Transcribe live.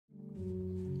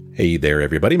Hey there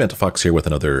everybody, Mental Fox here with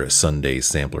another Sunday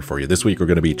sampler for you. This week we're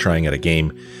going to be trying out a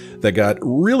game that got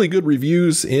really good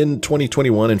reviews in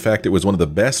 2021. In fact, it was one of the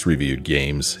best reviewed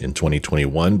games in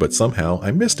 2021, but somehow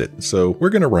I missed it. So we're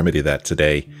going to remedy that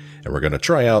today, and we're going to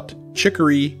try out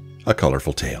Chicory, A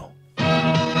Colorful Tale.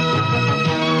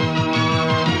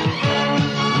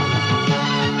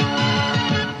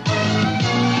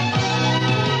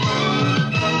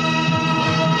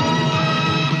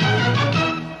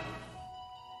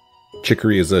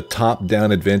 Chicory is a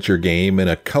top-down adventure game in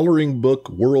a coloring book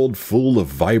world full of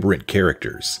vibrant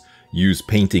characters. Use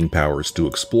painting powers to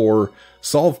explore,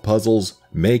 solve puzzles,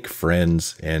 make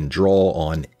friends, and draw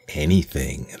on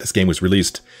anything. This game was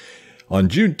released on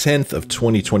June 10th of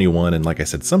 2021, and like I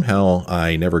said, somehow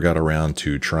I never got around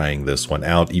to trying this one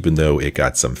out, even though it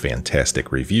got some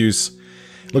fantastic reviews.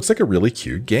 It looks like a really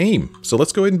cute game. So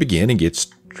let's go ahead and begin and get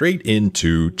straight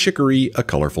into Chicory, A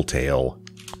Colorful Tale.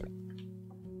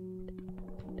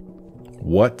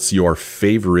 What's your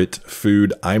favorite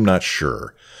food? I'm not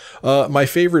sure. My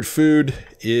favorite food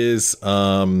is,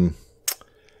 gosh,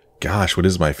 what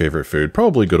is my favorite food?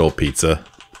 Probably good old pizza.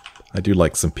 I do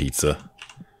like some pizza.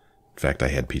 In fact, I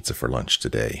had pizza for lunch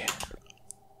today.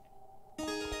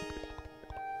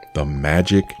 The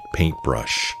magic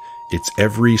paintbrush. Its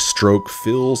every stroke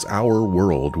fills our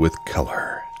world with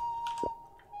color.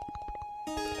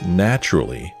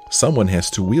 Naturally, someone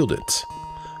has to wield it.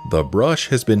 The brush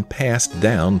has been passed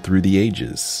down through the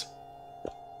ages.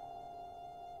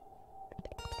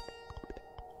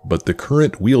 But the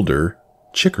current wielder,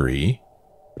 Chicory,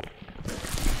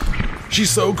 she's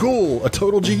so cool, a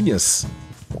total genius.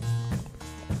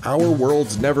 Our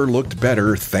world's never looked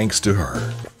better thanks to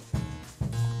her.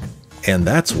 And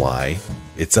that's why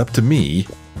it's up to me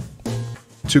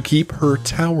to keep her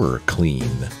tower clean.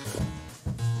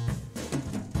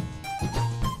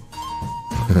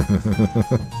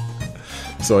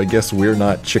 So I guess we're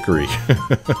not Chicory.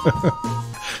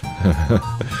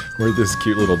 We're this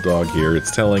cute little dog here.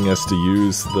 It's telling us to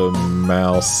use the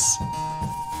mouse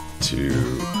to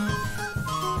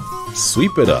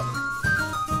sweep it up.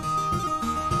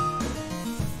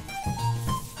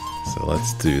 So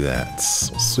let's do that.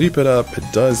 So sweep it up. It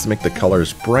does make the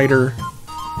colors brighter.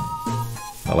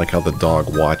 I like how the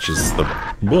dog watches the...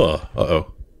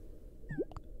 Uh-oh.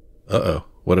 Uh-oh.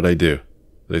 What did I do?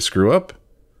 Did I screw up?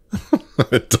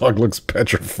 The dog looks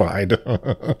petrified.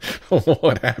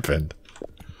 What happened?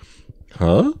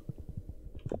 Huh?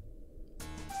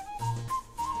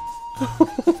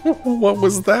 What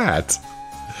was that?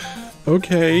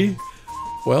 Okay.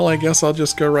 Well, I guess I'll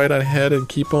just go right ahead and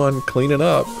keep on cleaning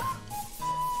up.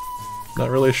 Not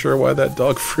really sure why that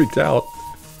dog freaked out.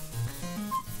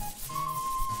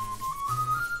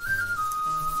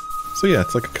 So yeah,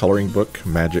 it's like a coloring book,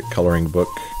 magic coloring book.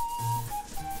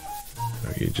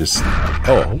 You just...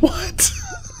 Oh, what?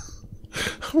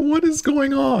 What is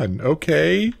going on?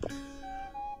 Okay.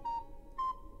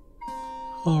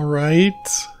 Alright.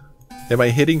 Am I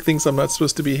hitting things I'm not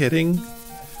supposed to be hitting?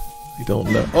 I don't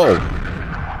know. Oh!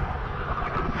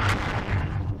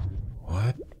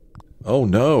 What? Oh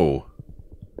no.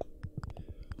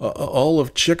 All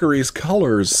of Chicory's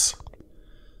colors.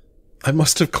 I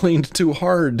must have cleaned too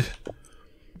hard.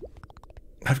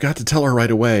 I've got to tell her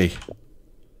right away.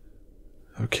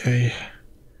 Okay.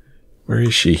 Where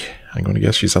is she? I'm going to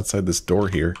guess she's outside this door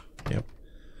here. Yep.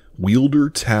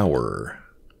 Wielder Tower.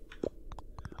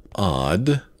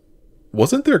 Odd.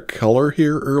 Wasn't there color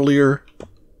here earlier?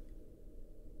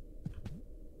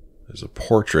 There's a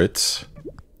portrait.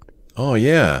 Oh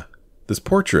yeah. This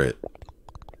portrait.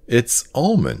 It's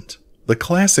Almond, the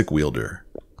classic wielder.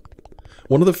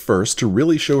 One of the first to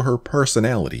really show her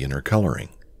personality in her coloring.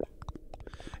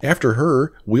 After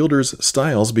her, wielders'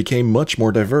 styles became much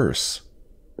more diverse.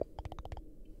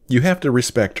 You have to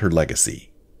respect her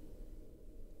legacy.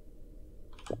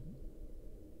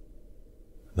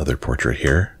 Another portrait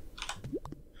here.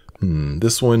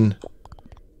 This one...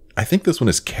 I think this one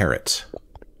is Carrot.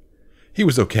 He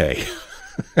was okay.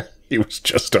 He was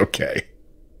just okay.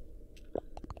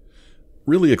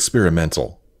 Really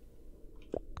experimental.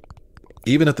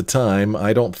 Even at the time,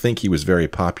 I don't think he was very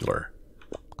popular.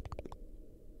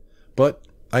 But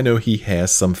I know he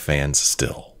has some fans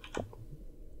still.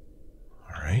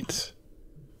 Alright.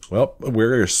 Well, we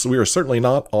are certainly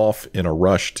not off in a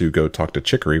rush to go talk to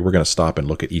Chicory. We're going to stop and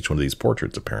look at each one of these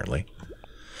portraits, apparently.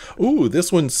 Ooh,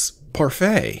 this one's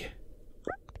Parfait.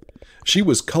 She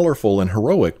was colorful and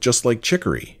heroic, just like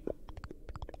Chicory.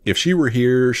 If she were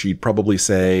here, she'd probably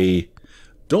say,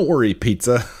 "Don't worry,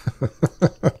 Pizza.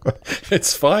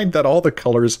 It's fine that all the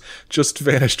colors just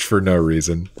vanished for no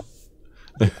reason."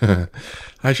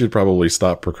 I should probably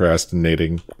stop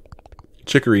procrastinating.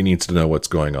 Chicory needs to know what's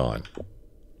going on.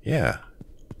 Yeah.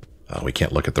 Oh, we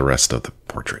can't look at the rest of the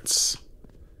portraits.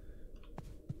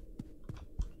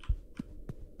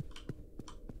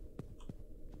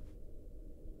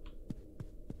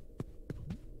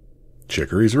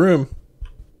 Chicory's room.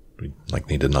 We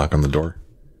need to knock on the door.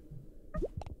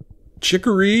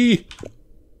 Chicory!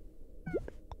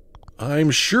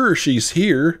 I'm sure she's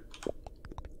here.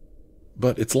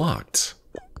 But it's locked.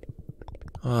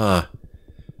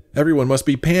 Everyone must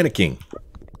be panicking.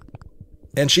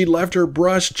 And she left her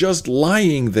brush just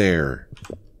lying there.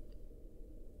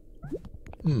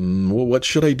 Well, what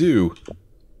should I do?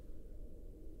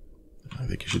 I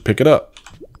think you should pick it up.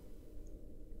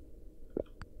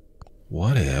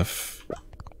 What if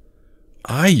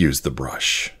I use the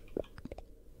brush?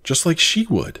 Just like she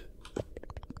would.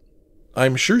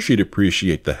 I'm sure she'd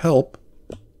appreciate the help.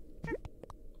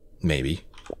 Maybe.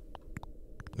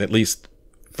 At least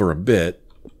for a bit.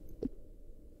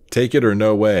 Take it or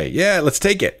no way. Yeah, let's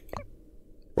take it.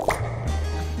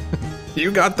 You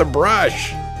got the brush.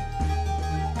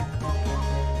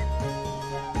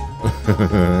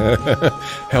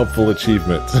 Helpful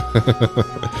achievement.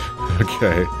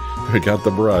 Okay, we got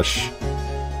the brush.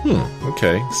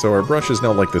 Okay, so our brush is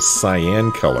now like this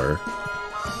cyan color.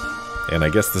 And I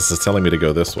guess this is telling me to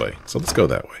go this way. So let's go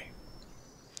that way.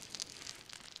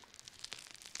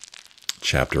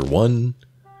 Chapter 1,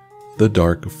 The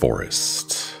Dark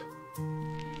Forest.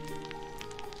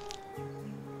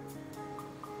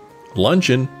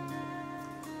 Luncheon.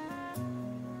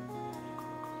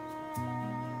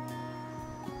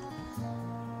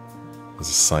 There's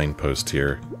a signpost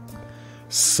here.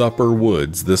 Supper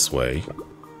Woods this way.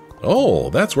 Oh,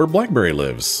 that's where Blackberry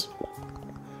lives.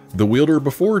 The wielder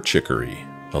before Chicory,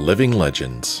 a living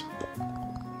legend.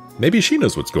 Maybe she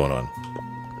knows what's going on.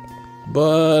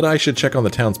 But I should check on the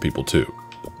townspeople too.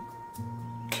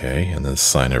 Okay, and this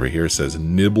sign over here says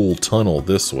Nibble Tunnel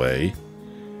this way.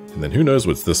 And then who knows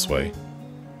what's this way?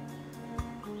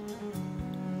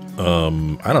 I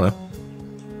don't know.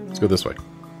 Let's go this way.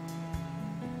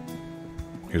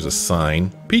 Here's a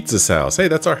sign. Pizza's house. Hey,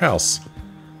 that's our house.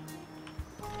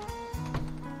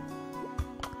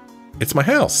 It's my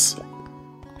house.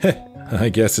 Heh, I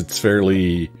guess it's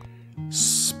fairly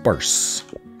sparse.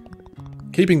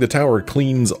 Keeping the tower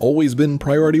clean's always been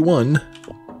priority 1.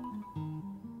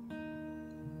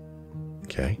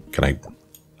 Okay, can I...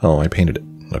 Oh, I painted it.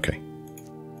 Okay.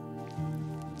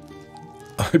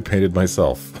 I painted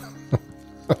myself.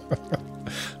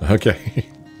 Okay.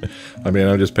 I mean,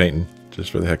 I'm just painting,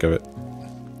 just for the heck of it.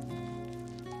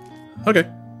 Okay.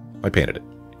 I painted it.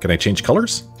 Can I change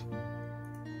colors?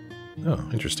 Oh,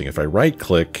 interesting. If I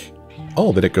right-click...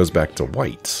 Oh, then it goes back to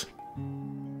white.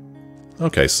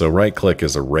 Okay, so right-click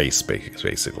is erase,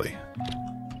 basically.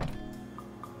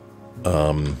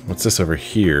 What's this over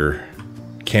here?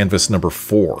 Canvas number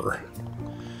 4.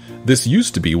 This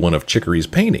used to be one of Chicory's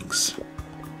paintings.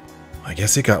 I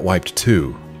guess it got wiped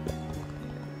too.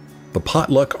 The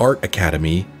Potluck Art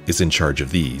Academy is in charge of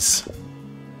these.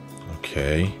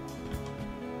 Okay.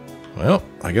 Well,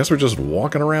 I guess we're just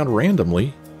walking around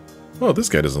randomly. Oh, this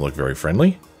guy doesn't look very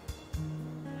friendly.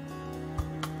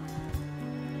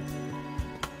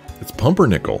 It's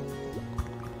Pumpernickel.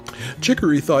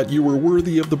 Chicory thought you were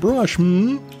worthy of the brush,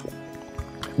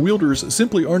 Wielders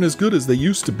simply aren't as good as they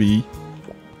used to be.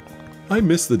 I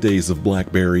miss the days of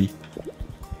Blackberry.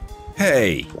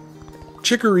 Hey!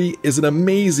 Chicory is an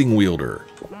amazing wielder.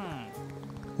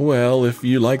 Well, if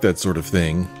you like that sort of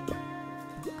thing.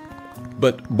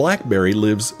 But Blackberry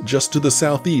lives just to the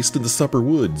southeast in the Supper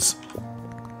Woods.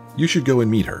 You should go and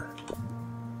meet her.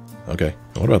 Okay,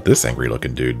 what about this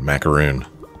angry-looking dude, Macaroon?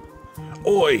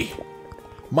 Oi!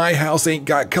 My house ain't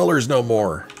got colors no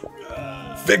more.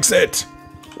 Fix it!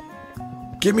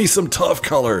 Give me some tough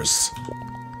colors.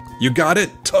 You got it?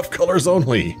 Tough colors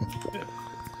only.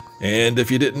 And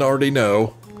if you didn't already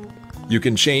know, you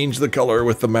can change the color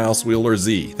with the mouse wheel or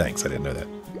Z. Thanks, I didn't know that.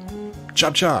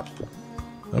 Chop chop.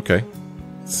 Okay.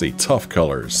 Let's see, tough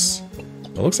colors.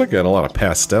 It looks like I got a lot of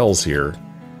pastels here.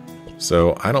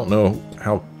 So I don't know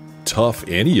how tough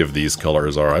any of these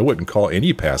colors are. I wouldn't call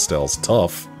any pastels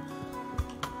tough.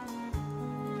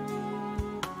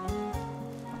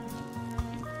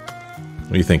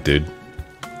 What do you think, dude?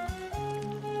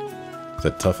 Is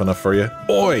that tough enough for you?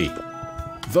 Oi!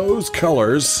 Those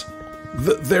colors,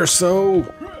 they're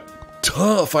so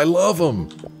tough. I love them.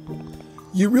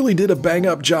 You really did a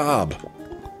bang-up job.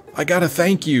 I gotta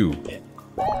thank you.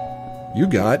 You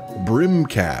got brim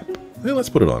cap. Hey, let's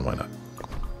put it on, why not?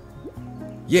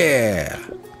 Yeah!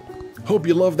 Hope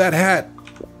you love that hat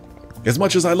as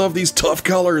much as I love these tough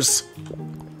colors.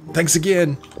 Thanks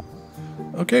again.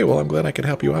 Okay, well, I'm glad I could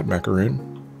help you out, Macaroon.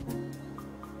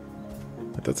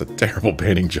 That's a terrible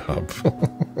painting job.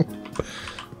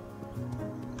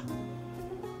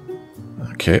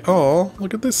 Okay, oh,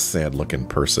 look at this sad-looking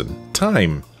person.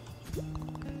 Time.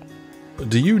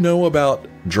 Do you know about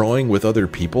drawing with other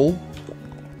people?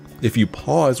 If you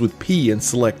pause with P and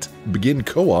select Begin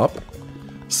Co-op,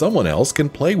 someone else can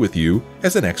play with you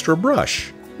as an extra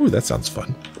brush. Ooh, that sounds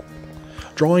fun.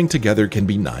 Drawing together can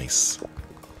be nice.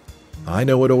 I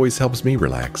know it always helps me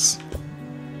relax.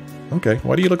 Okay,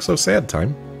 why do you look so sad,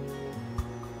 Time?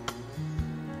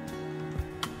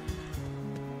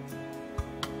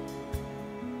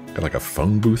 Got like a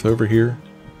phone booth over here.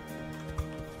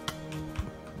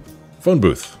 Phone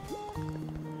booth.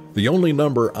 The only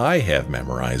number I have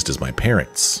memorized is my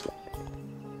parents'.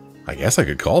 I guess I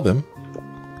could call them.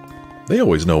 They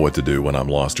always know what to do when I'm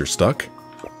lost or stuck.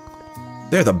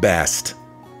 They're the best.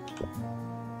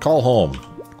 Call home.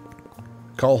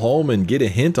 Call home and get a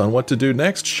hint on what to do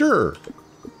next? Sure.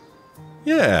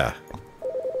 Yeah.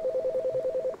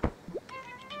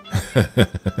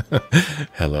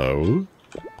 Hello?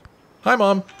 Hi,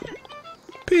 Mom.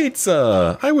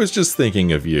 Pizza! I was just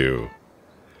thinking of you.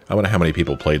 I wonder how many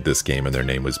people played this game and their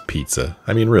name was Pizza.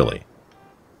 I mean, really.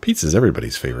 Pizza's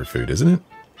everybody's favorite food, isn't it?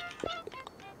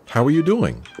 How are you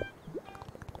doing?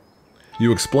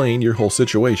 You explain your whole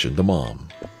situation to Mom.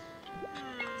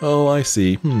 Oh, I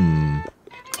see.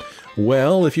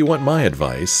 Well, if you want my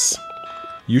advice,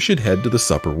 you should head to the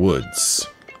Supper Woods.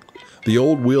 The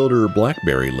old wielder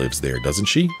Blackberry lives there, doesn't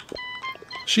she?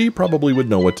 She probably would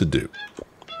know what to do.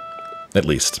 At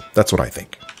least, that's what I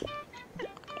think.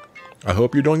 I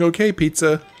hope you're doing okay,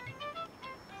 Pizza.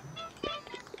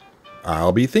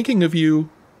 I'll be thinking of you.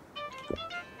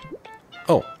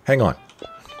 Oh, hang on.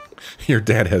 Your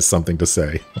dad has something to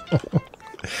say.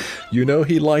 You know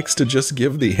he likes to just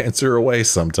give the answer away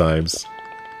sometimes.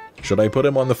 Should I put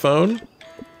him on the phone?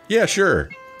 Yeah, sure.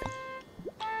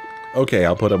 Okay,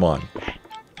 I'll put him on.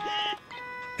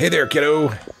 Hey there,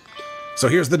 kiddo. So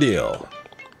here's the deal.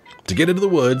 To get into the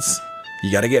woods,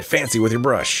 you gotta get fancy with your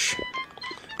brush.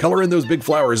 Color in those big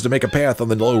flowers to make a path on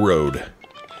the low road.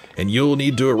 And you'll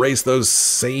need to erase those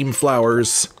same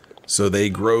flowers so they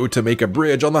grow to make a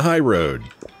bridge on the high road.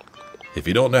 If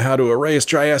you don't know how to erase,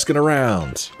 try asking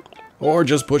around. Or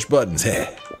just push buttons.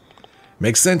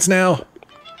 Makes sense now?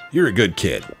 You're a good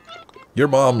kid. Your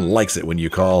mom likes it when you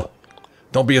call.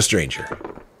 Don't be a stranger.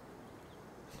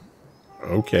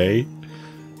 Okay.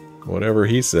 Whatever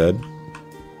he said.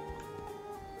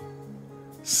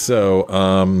 So,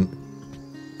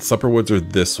 Supper Woods are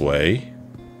this way.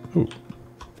 Ooh.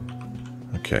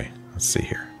 Okay, let's see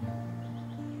here.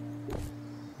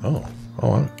 Oh,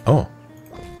 what,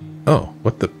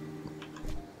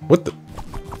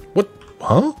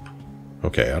 huh?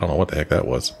 Okay, I don't know what the heck that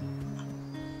was.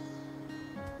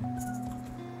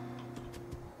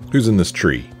 Who's in this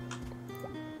tree?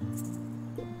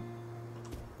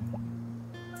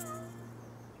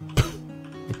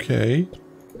 Okay.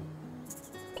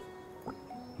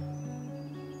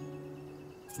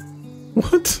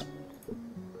 What?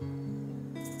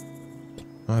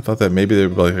 I thought that maybe there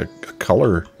would be like a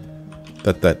color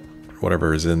that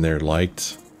whatever is in there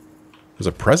liked. There's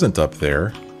a present up there.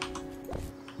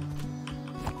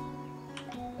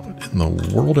 What in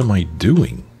the world am I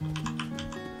doing?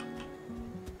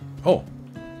 Oh.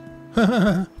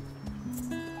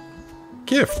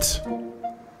 Gift.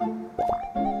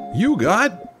 You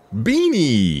got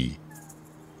beanie.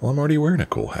 Well, I'm already wearing a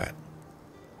cool hat.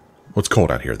 Well, it's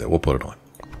cold out here, though. We'll put it on.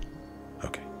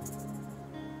 Okay.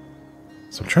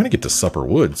 So I'm trying to get to Supper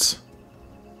Woods.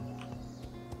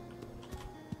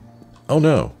 Oh,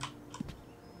 no.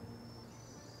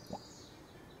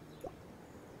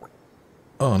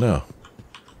 Oh, no.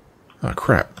 Oh,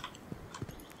 crap.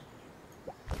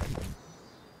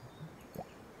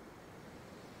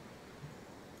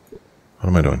 What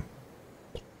am I doing?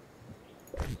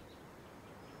 How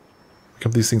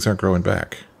come these things aren't growing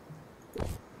back?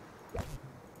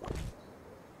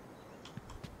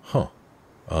 Huh.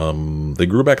 They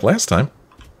grew back last time.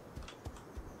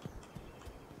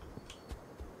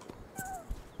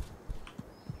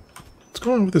 What's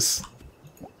going on with this?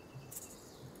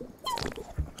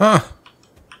 Ah!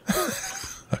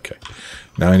 Okay.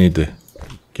 Now I need to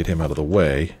get him out of the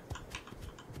way.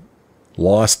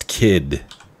 Lost kid.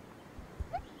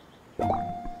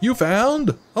 You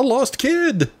found a lost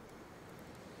kid!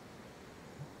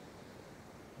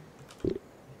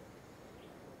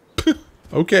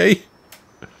 Okay.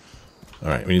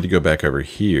 Alright, we need to go back over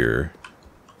here.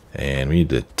 And we need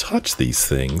to touch these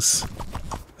things.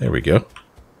 There we go.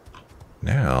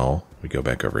 Now, we go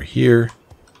back over here.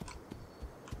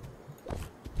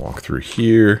 Walk through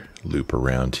here, loop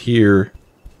around here.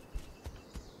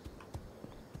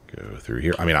 Go through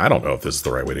here. I mean, I don't know if this is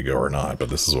the right way to go or not, but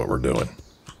this is what we're doing.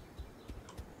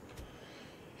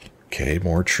 Okay,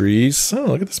 more trees. Oh,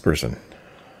 look at this person.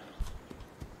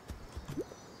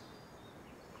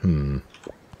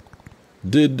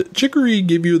 Did Chicory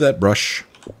give you that brush?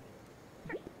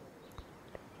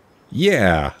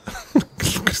 Yeah. Look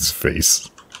at his face.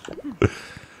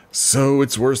 So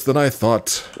it's worse than I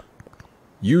thought.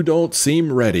 You don't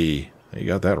seem ready. You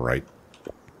got that right.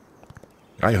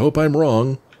 I hope I'm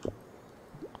wrong.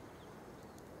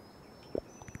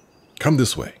 Come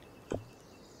this way.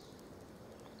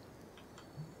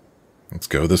 Let's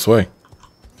go this way.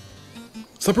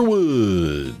 Slipper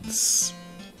Woods.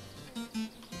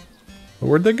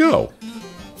 Where'd they go?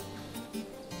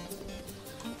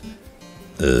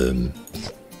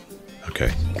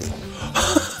 Okay.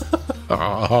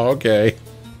 Oh, okay.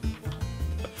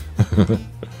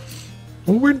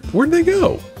 Well, where'd they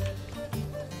go?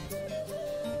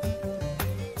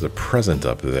 There's a present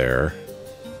up there.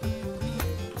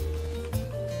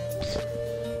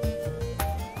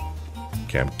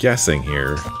 Okay, I'm guessing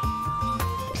here.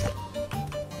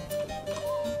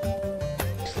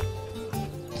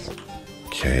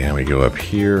 Okay, and we go up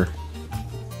here.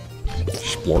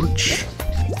 Splorch.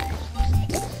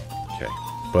 Okay,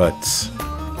 but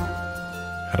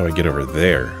how do I get over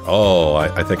there? Oh,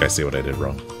 I think I see what I did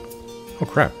wrong. Oh,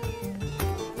 crap.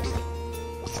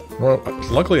 Well,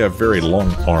 luckily I have very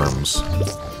long arms.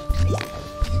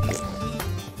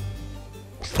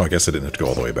 Oh, I guess I didn't have to go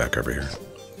all the way back over here.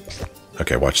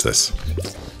 Okay, watch this.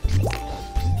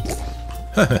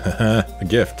 A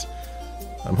gift.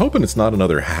 I'm hoping it's not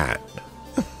another hat.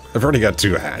 I've already got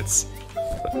 2 hats.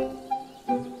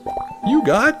 You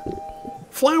got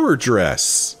flower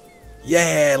dress.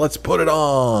 Yeah, let's put it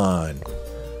on.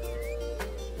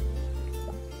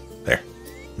 There.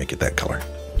 Make it that color.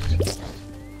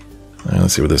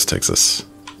 Let's see where this takes us.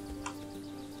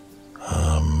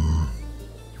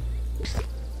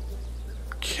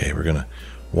 Okay, we're gonna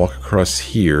walk across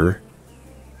here,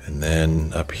 and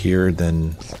then up here,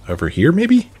 then over here,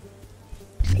 maybe?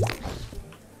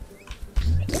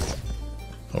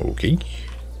 Okay.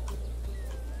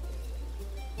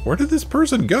 Where did this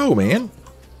person go, man?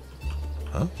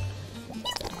 Huh?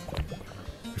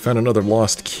 We found another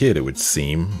lost kid, it would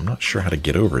seem. I'm not sure how to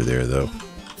get over there, though.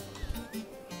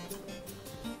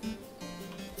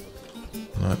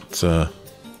 Not,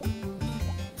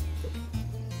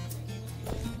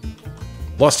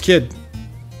 Lost kid!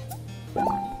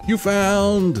 You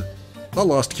found a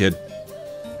lost kid.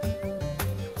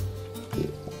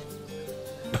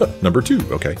 Number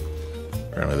 2, okay.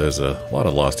 Apparently there's a lot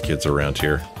of lost kids around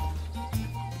here.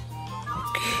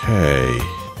 Okay.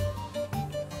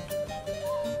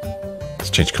 Let's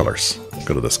change colors.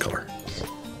 Go to this color.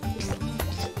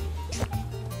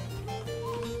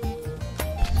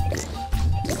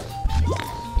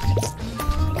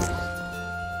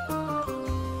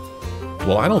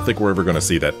 Well, I don't think we're ever going to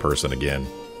see that person again.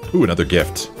 Ooh, another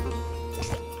gift.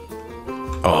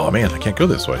 Oh, man, I can't go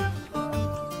this way.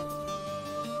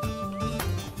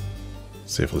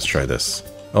 See if let's try this.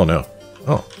 Oh, no.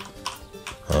 Oh.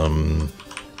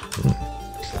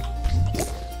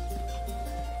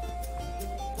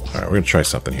 Alright, we're going to try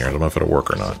something here. I don't know if it'll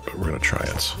work or not, but we're going to try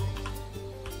it.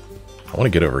 I want to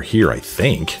get over here, I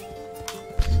think.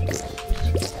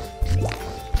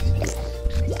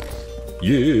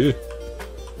 Yeah.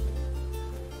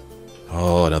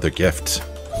 Oh, another gift.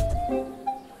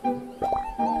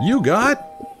 You got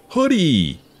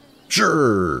hoodie.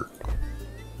 Sure.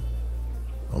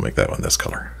 I'll make that one this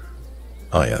color.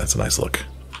 Oh yeah, that's a nice look.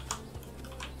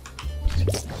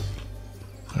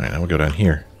 Alright, now we'll go down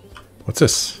here. What's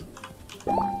this?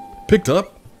 Picked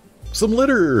up some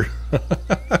litter.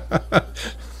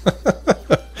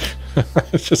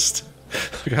 Just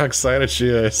look how excited she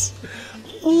is.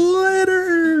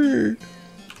 Litter.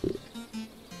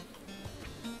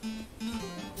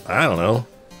 I don't know.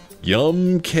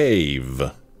 Yum Cave.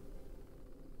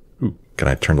 Ooh, can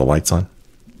I turn the lights on?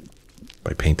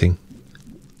 By painting?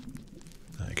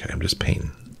 Okay, I'm just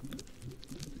painting.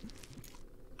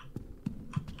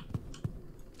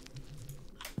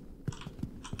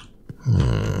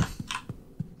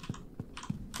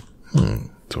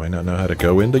 Do I not know how to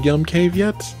go into Yum Cave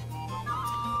yet?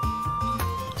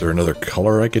 Is there another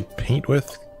color I could paint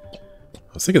with? I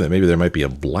was thinking that maybe there might be a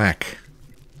black.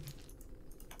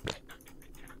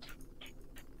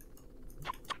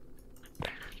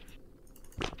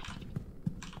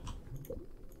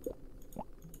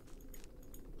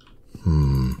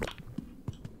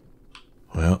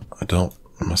 Well,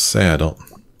 I must say I don't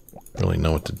really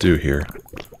know what to do here.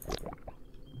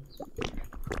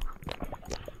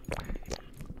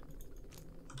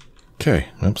 Okay,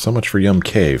 well, so much for Yum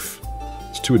Cave.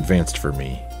 It's too advanced for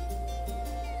me.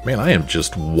 Man, I am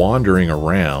just wandering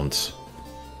around.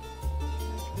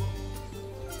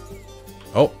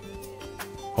 Oh,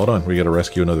 hold on. We gotta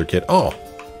rescue another kid. Oh,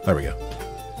 there we go.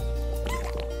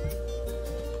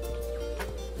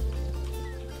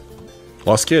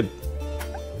 Lost kid.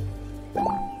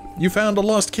 You found a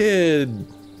lost kid.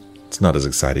 It's not as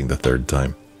exciting the third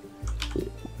time.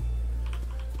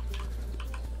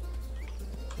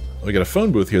 We got a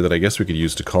phone booth here that I guess we could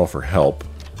use to call for help.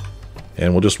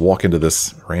 And we'll just walk into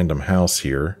this random house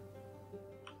here.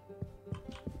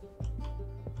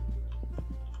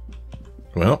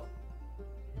 Well.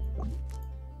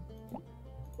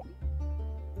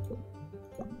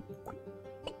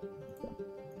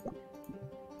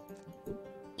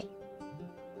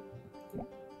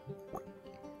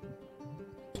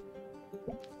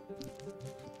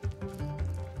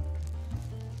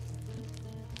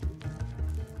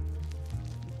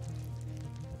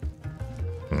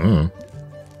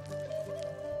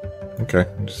 Okay,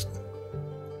 just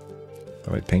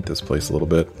thought I'd paint this place a little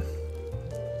bit.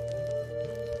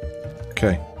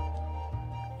 Okay.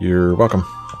 You're welcome.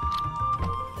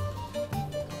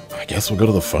 I guess we'll go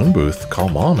to the phone booth. Call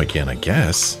Mom again, I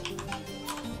guess.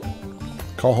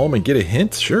 Call home and get a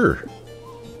hint? Sure.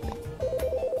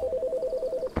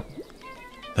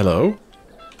 Hello?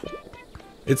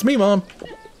 It's me, Mom.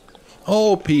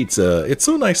 Oh, Pizza. It's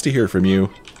so nice to hear from you.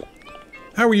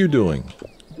 How are you doing?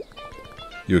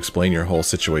 You explain your whole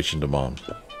situation to Mom.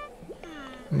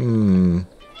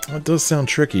 That does sound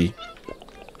tricky.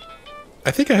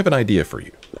 I think I have an idea for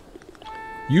you.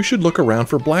 You should look around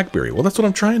for Blackberry. Well, that's what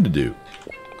I'm trying to do.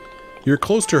 You're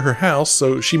close to her house,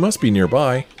 so she must be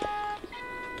nearby.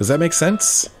 Does that make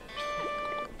sense?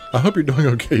 I hope you're doing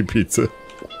okay, Pizza.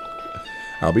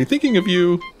 I'll be thinking of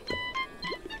you.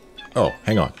 Oh,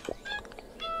 hang on.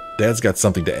 Dad's got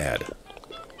something to add.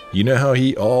 You know how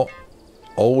he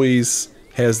always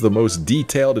has the most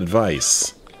detailed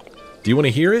advice. Do you want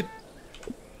to hear it?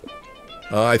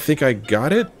 I think I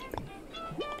got it.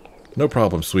 No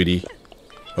problem, sweetie.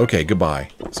 Okay, goodbye.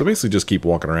 So basically just keep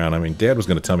walking around. I mean, Dad was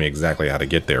going to tell me exactly how to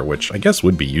get there, which I guess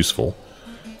would be useful.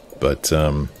 But,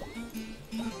 you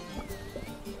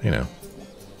know,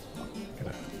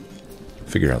 gotta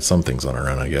figure out some things on our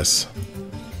own, I guess.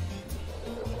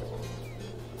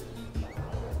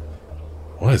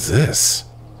 What is this?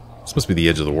 This must be the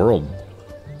edge of the world.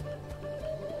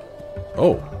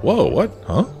 Oh, whoa, what?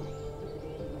 Huh?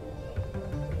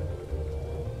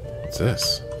 What's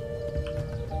this?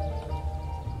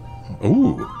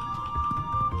 Ooh.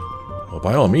 Well,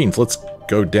 by all means, let's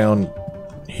go down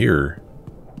here.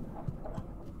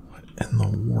 What in the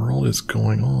world is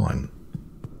going on?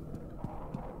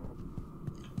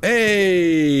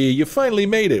 Hey, you finally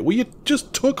made it. Well, you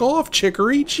just took off,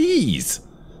 Chicory. Jeez.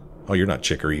 Oh, you're not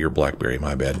Chicory, you're Blackberry,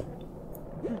 my bad.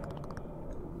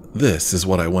 This is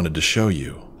what I wanted to show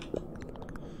you.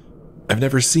 I've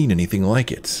never seen anything like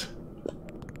it.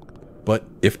 But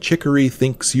if Chicory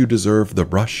thinks you deserve the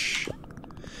brush,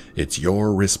 it's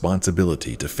your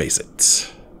responsibility to face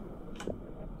it.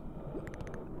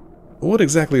 What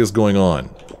exactly is going on?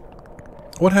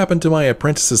 What happened to my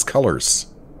apprentice's colors?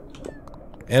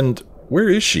 And where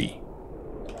is she?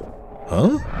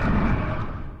 Huh?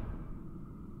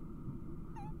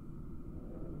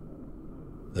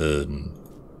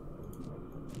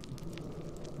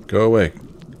 Go away.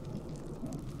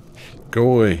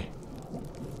 Go away.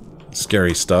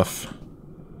 Scary stuff.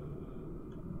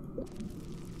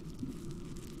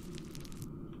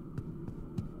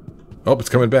 Oh, it's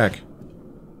coming back.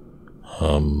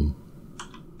 Oh,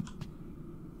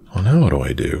 now what do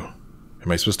I do?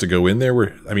 Am I supposed to go in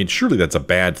there? I mean, surely that's a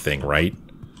bad thing, right?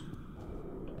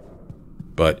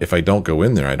 But if I don't go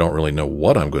in there, I don't really know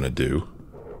what I'm going to do.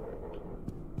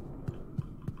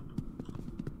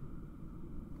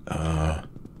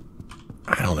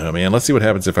 I don't know, man. Let's see what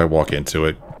happens if I walk into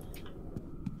it.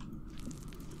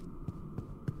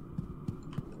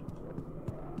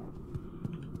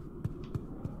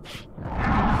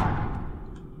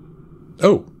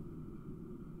 Oh.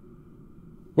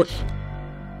 What?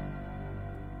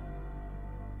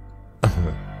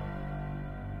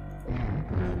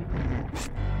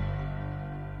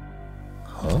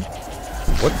 Huh?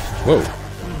 What? Whoa.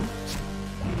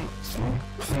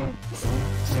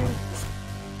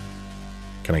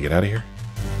 Can I get out of here?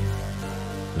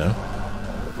 No?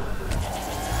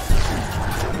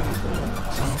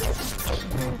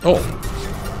 Oh!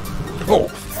 Oh!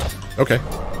 Okay.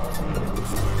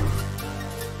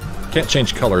 Can't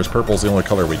change colors. Purple's the only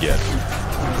color we get.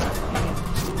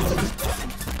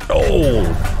 Oh!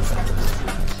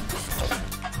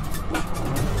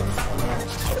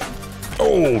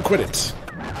 Oh, quit it.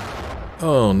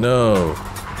 Oh, no.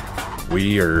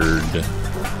 Weird.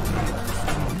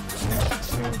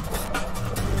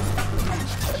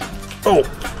 Oh!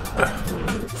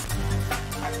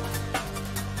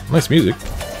 Nice music.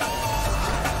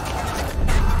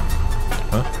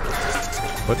 Huh?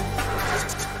 What?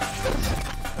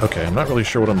 Okay, I'm not really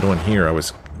sure what I'm doing here. I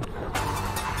was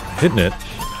hitting it.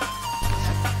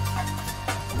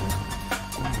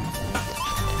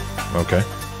 Okay.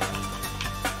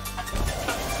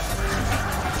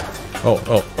 Oh,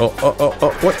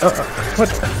 what? What?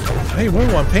 Hey, whoa,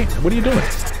 I'm painting. What are you doing?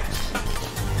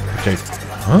 Okay,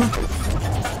 huh?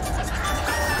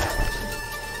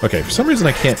 Okay, for some reason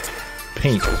I can't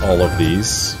paint all of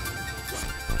these.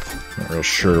 Not real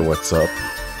sure what's up.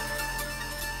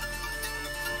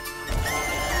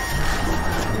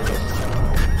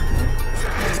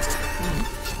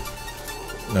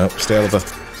 Nope, stay out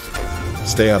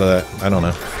of that. I don't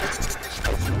know.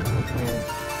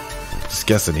 Just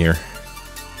guessing here.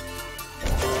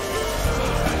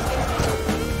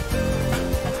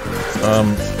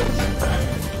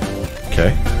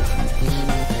 Okay.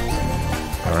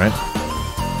 Alright.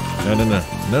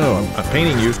 No, I'm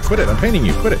painting you. Quit it, I'm painting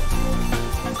you. Quit it.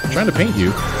 I'm trying to paint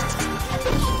you.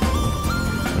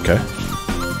 Okay.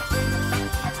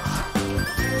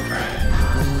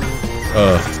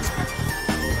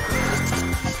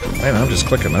 Man, I'm just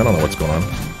clicking. I don't know what's going on.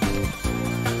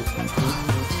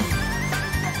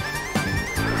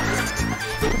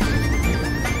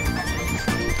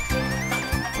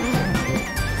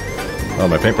 Oh,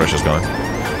 my paintbrush is gone.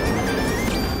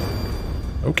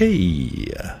 Okay.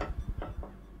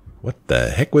 What the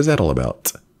heck was that all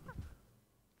about?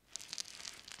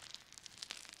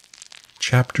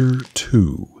 Chapter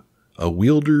 2. A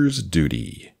Wielder's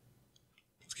Duty.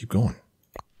 Let's keep going.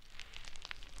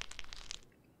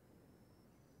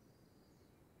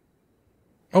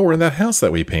 Oh, we're in that house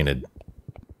that we painted.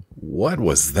 What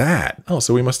was that? Oh,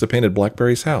 so we must have painted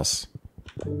Blackberry's house.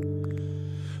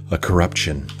 A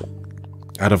corruption.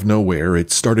 Out of nowhere, it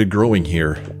started growing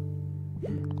here.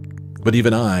 But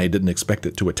even I didn't expect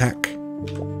it to attack.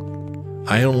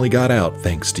 I only got out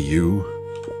thanks to you.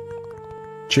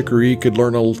 Chicory could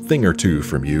learn a thing or two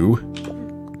from you.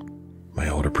 My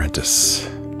old apprentice.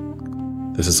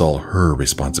 This is all her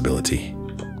responsibility.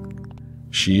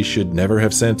 She should never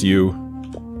have sent you.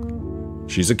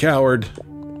 She's a coward.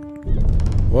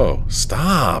 Whoa,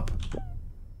 stop.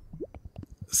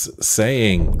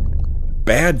 Saying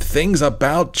bad things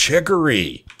about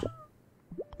Chicory.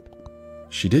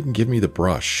 She didn't give me the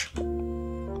brush.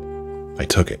 I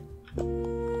took it.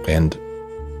 And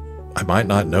I might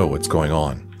not know what's going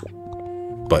on.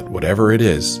 But whatever it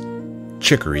is,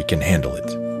 Chicory can handle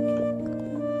it.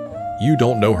 You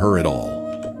don't know her at all.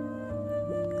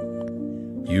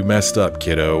 You messed up,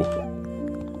 kiddo.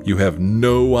 You have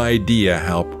no idea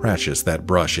how precious that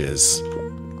brush is.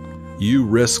 You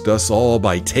risked us all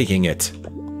by taking it.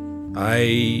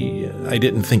 I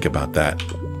didn't think about that.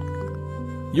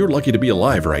 You're lucky to be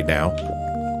alive right now.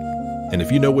 And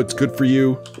if you know what's good for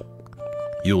you,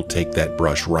 you'll take that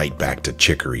brush right back to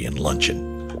Chicory and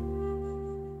luncheon.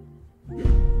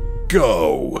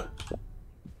 Go!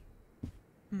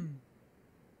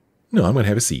 No, I'm going to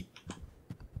have a seat.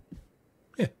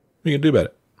 Yeah, what are you going to do about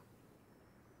it?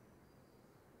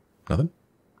 Nothing?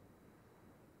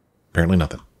 Apparently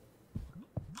nothing.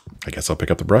 I guess I'll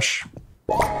pick up the brush.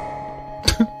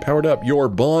 Powered up your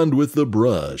bond with the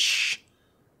brush.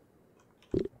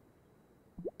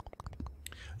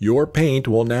 Your paint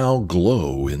will now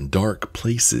glow in dark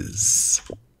places.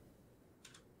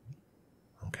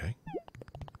 Okay.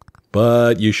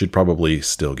 But you should probably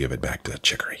still give it back to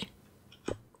Chicory.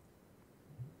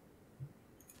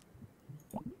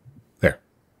 There.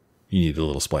 You need a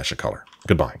little splash of color.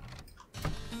 Goodbye.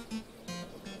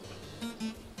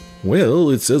 Well,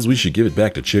 it says we should give it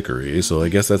back to Chicory, so I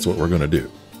guess that's what we're going to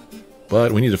do.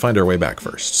 But we need to find our way back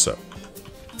first, so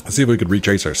let's see if we could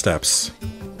retrace our steps.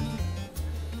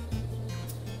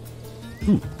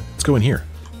 Ooh, let's go in here.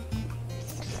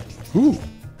 Ooh.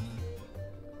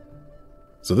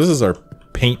 So this is our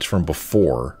paint from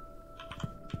before.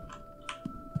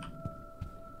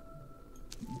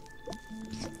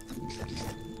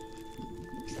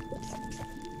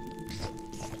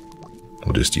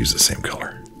 We'll just use the same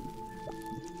color.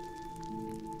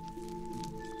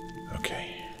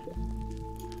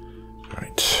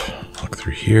 Look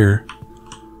through here.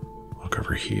 Look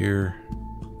over here.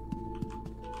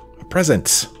 A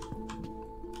present.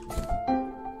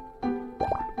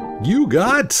 You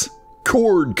got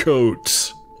cord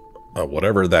coat.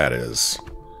 Whatever that is.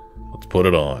 Let's put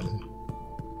it on.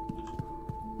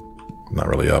 Not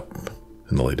really up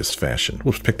in the latest fashion.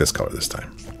 We'll pick this color this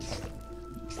time.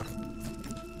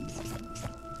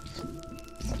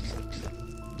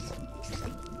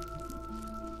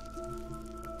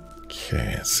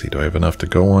 Okay, let's see. Do I have enough to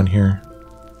go on here?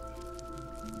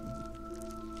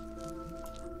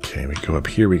 Okay, we go up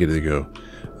here. We get to go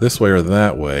this way or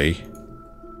that way.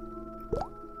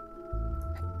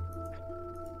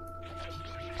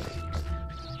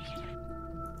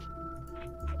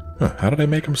 Huh, how did I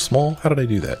make them small? How did I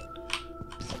do that?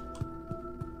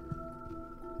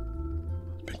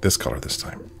 Pick this color this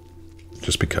time.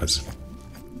 Just because.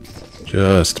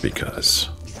 Just because.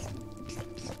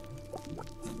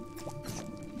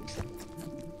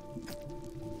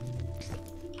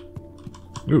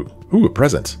 Ooh, a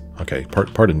present. Okay,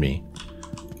 pardon me.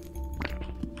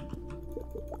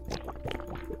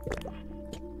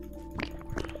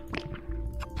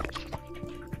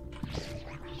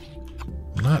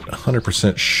 I'm not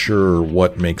 100% sure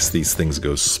what makes these things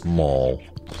go small.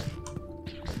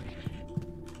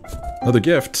 Another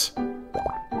gift.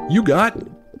 You got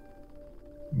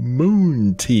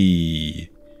moon tea.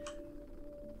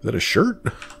 Is that a shirt?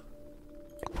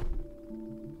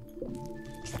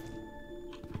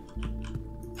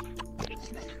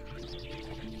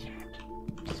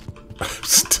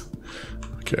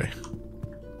 Okay.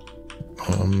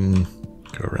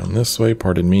 Go around this way,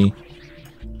 pardon me.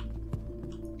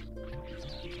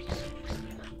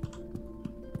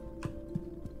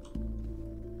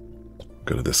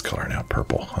 Go to this color now,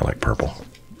 purple. I like purple.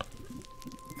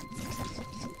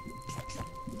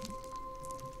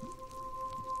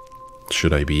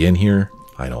 Should I be in here?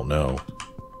 I don't know.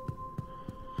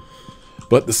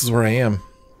 But this is where I am.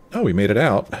 Oh, we made it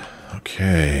out.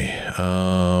 Okay.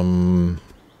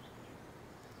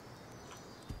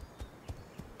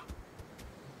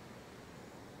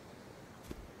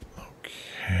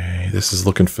 Okay, this is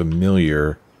looking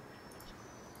familiar.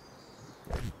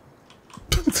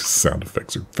 The sound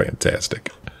effects are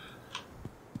fantastic.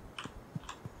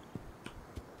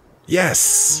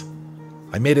 Yes!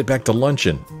 I made it back to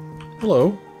luncheon.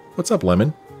 Hello. What's up,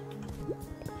 Lemon?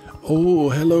 Oh,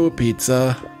 hello,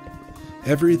 pizza.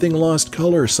 Everything lost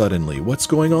color suddenly. What's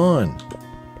going on?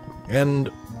 And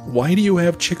why do you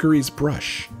have Chicory's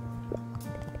brush?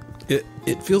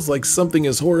 It feels like something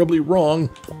is horribly wrong.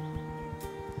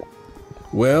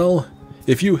 Well,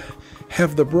 if you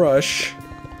have the brush,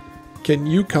 can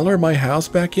you color my house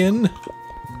back in?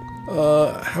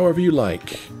 However you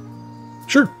like.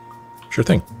 Sure. Sure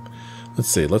thing. Let's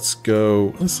see. Let's go.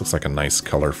 This looks like a nice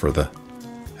color for the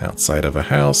outside of a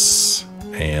house.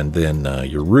 And then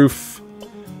your roof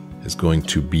is going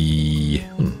to be,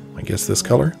 I guess this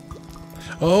color.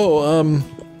 Oh,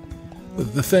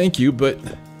 thank you, but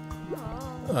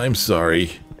I'm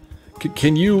sorry.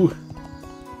 Can you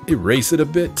erase it a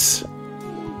bit?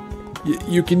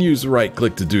 You can use right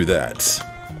click to do that.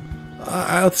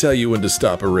 I'll tell you when to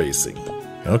stop erasing.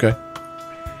 Okay.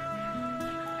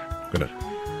 I'm gonna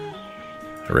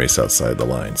erase outside the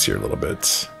lines here a little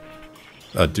bit.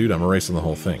 Dude, I'm erasing the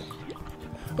whole thing.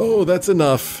 Oh, that's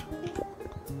enough.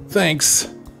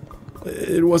 Thanks.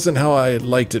 It wasn't how I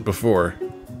liked it before.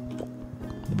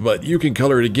 But you can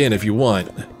color it again if you want.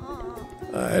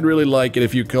 I'd really like it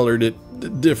if you colored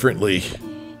it differently.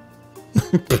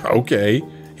 Okay,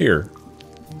 here.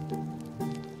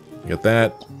 Get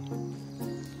that.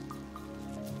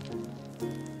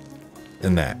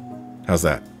 And that. How's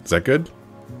that? Is that good?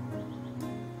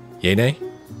 Yay, nay?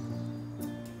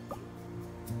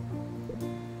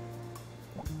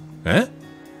 Huh?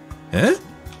 Huh?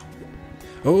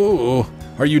 Oh,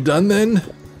 are you done then?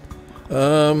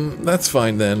 That's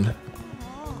fine then.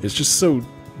 It's just so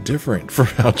different from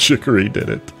how Chicory did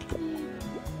it.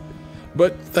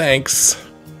 But thanks.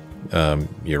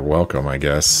 You're welcome, I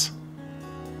guess.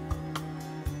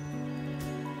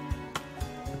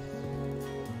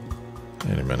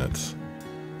 Wait a minute.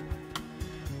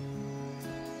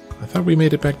 I thought we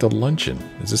made it back to luncheon.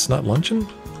 Is this not luncheon?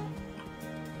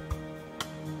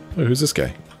 Oh, who's this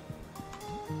guy?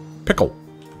 Pickle.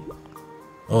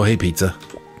 Oh, hey, pizza.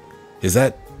 Is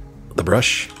that the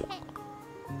brush?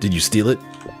 Did you steal it?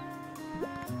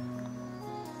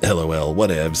 LOL,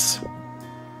 whatevs.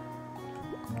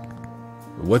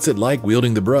 What's it like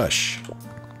wielding the brush?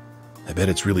 I bet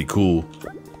it's really cool.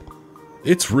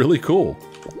 It's really cool.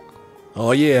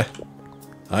 Oh, yeah.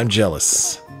 I'm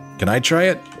jealous. Can I try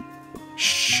it?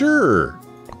 Sure.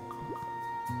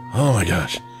 Oh, my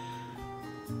gosh.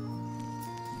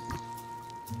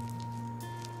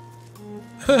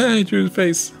 I drew his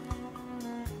face.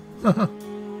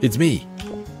 It's me.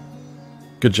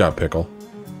 Good job, Pickle.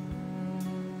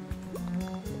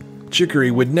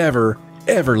 Chicory would never,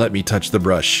 ever let me touch the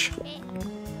brush.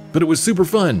 but it was super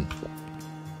fun.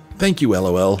 Thank you,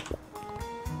 LOL.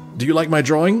 Do you like my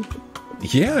drawing?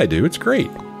 Yeah, I do. It's great.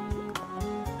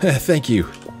 Thank you.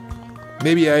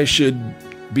 Maybe I should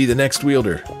be the next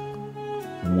wielder.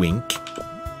 Wink.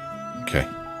 Okay.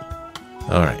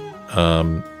 Alright.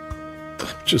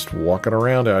 Just walking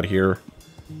around out here.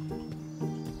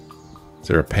 Is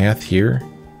there a path here?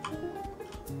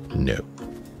 No.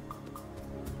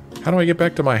 How do I get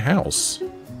back to my house?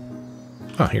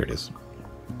 Oh, here it is.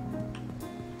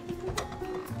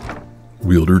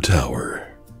 Wielder Tower.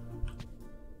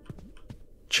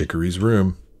 Chicory's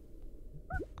room.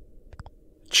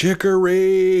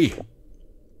 Chicory!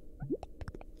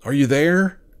 Are you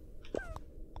there?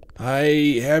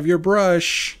 I have your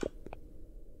brush.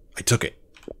 I took it.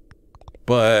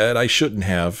 But I shouldn't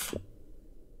have.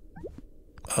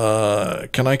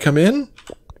 Can I come in?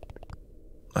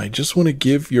 I just want to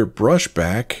give your brush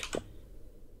back.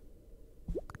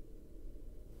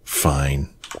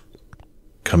 Fine.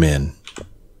 Come in.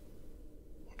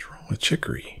 What's wrong with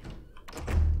Chicory?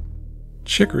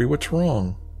 Chicory, what's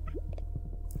wrong?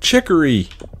 Chicory!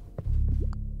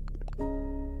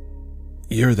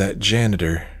 You're that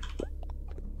janitor.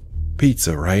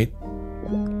 Pizza, right?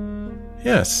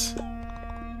 Yes.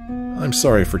 I'm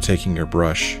sorry for taking your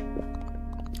brush.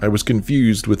 I was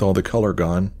confused with all the color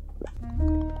gone.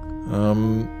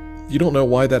 You don't know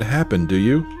why that happened, do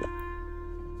you?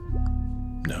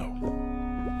 No.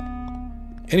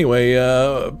 Anyway,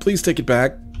 please take it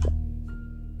back.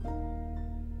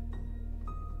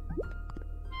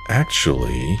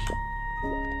 Actually,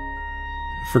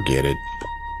 forget it.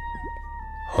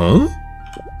 Huh?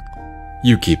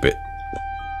 You keep it.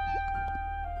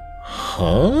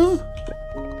 Huh?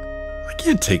 I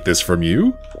can't take this from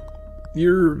you.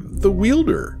 You're the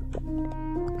wielder.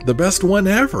 The best one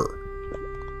ever.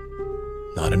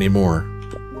 Not anymore.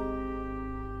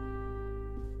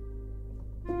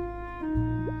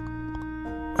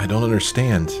 I don't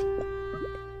understand.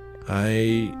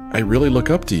 I really look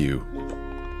up to you.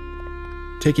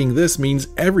 Taking this means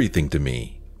everything to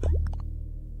me.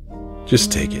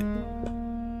 Just take it.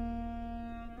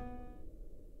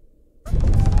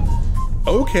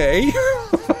 Okay.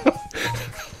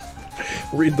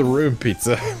 Read the room,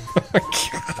 pizza.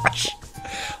 Gosh.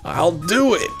 I'll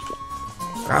do it.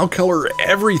 I'll color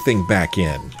everything back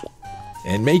in.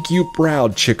 And make you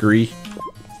proud, Chicory.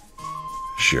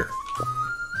 Sure.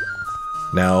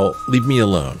 Now, leave me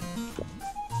alone.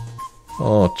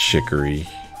 Oh, Chicory.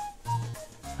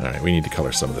 Alright, we need to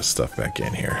color some of this stuff back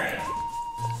in here.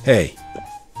 Hey.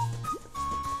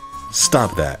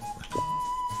 Stop that.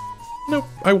 Nope,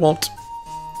 I won't.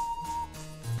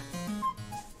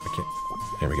 I can't.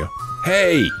 There we go.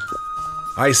 Hey!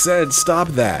 I said stop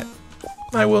that.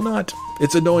 I will not.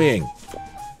 It's annoying.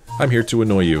 I'm here to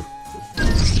annoy you.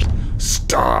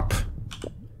 Stop!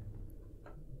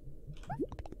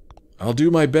 I'll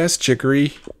do my best,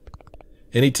 Chicory.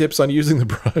 Any tips on using the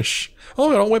brush?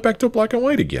 Oh, it all went back to black and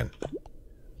white again.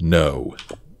 No.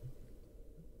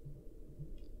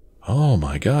 Oh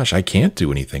my gosh, I can't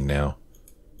do anything now.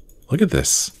 Look at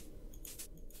this.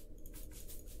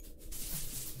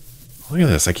 Look at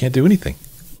this, I can't do anything.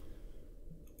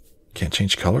 Can't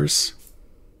change colors?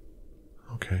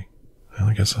 Okay. Well,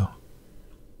 I guess I'll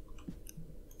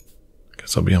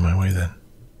be on my way then.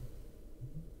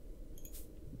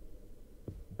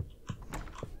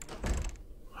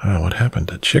 Oh, what happened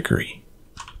to Chicory?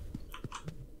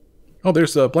 Oh,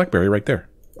 there's a blackberry right there.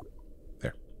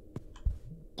 There.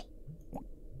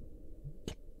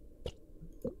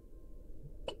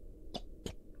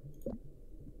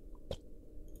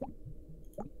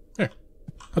 There.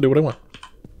 I'll do what I want.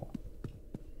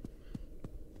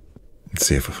 Let's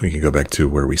see if we can go back to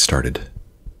where we started.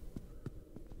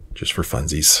 Just for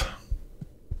funsies.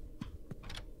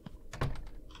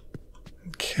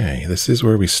 Okay, this is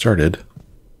where we started.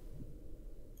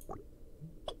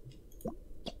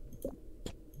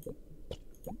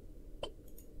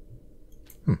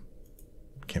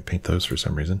 Can't paint those for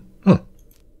some reason. Huh.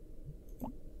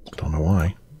 Don't know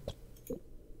why.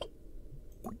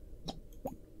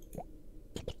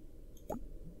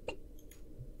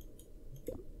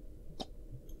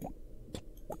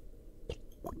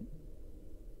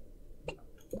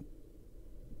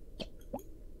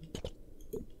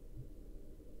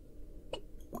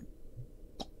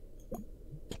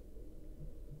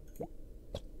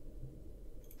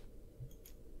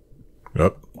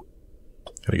 Oh.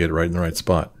 Gotta get it right in the right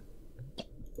spot.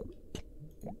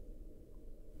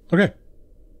 Okay.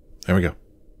 There we go.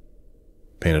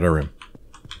 Painted our room.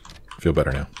 Feel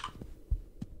better now.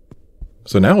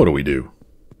 So now what do we do?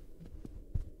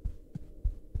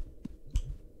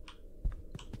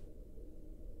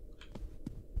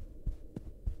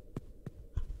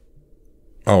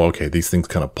 Oh, okay. These things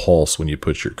kind of pulse when you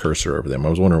put your cursor over them. I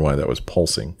was wondering why that was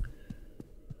pulsing.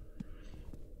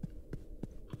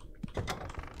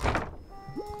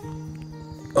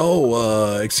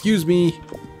 Oh, excuse me.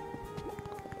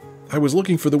 I was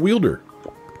looking for the wielder.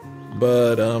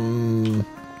 But,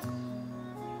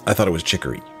 I thought it was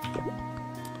Chicory.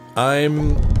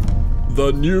 I'm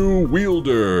the new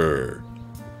wielder.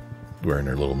 Wearing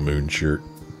her little moon shirt.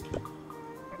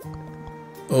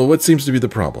 Oh, what seems to be the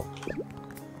problem?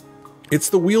 It's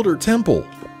the Wielder Temple.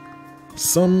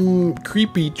 Some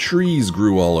creepy trees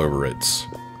grew all over it.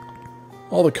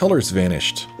 All the colors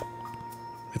vanished.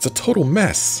 It's a total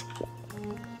mess.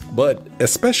 But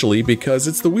especially because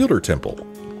it's the Wielder Temple.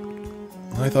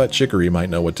 I thought Chicory might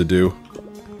know what to do.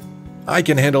 I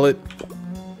can handle it.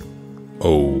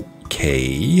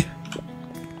 Okay.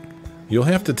 You'll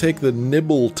have to take the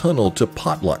Nibble Tunnel to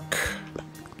Potluck.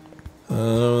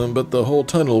 But the whole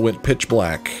tunnel went pitch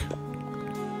black.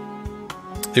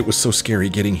 It was so scary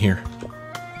getting here.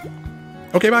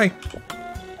 Okay, bye.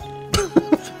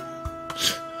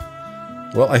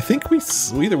 Well, I think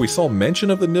either we saw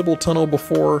mention of the Nibble Tunnel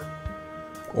before,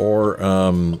 or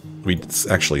we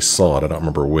actually saw it. I don't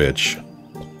remember which.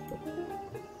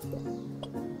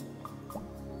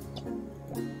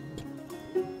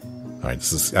 Alright,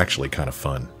 this is actually kind of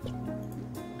fun.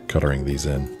 Coloring these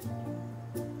in.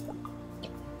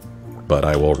 But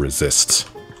I will resist.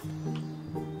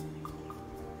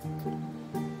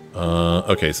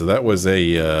 Okay, so that was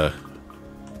a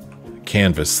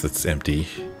canvas that's empty.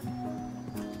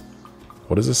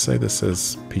 What does this say? This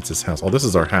says Pizza's house. Oh, this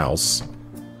is our house.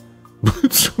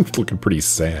 It's looking pretty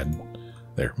sad.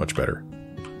 There, much better.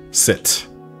 Sit.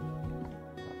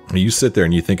 You sit there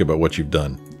and you think about what you've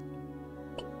done.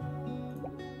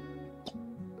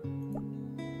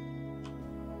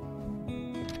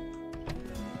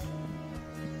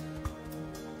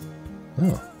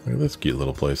 Oh, look at this cute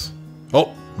little place.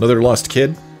 Oh, another lost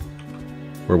kid.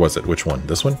 Where was it? Which one?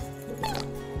 This one?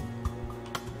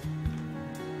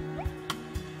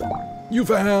 You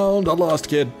found a lost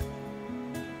kid.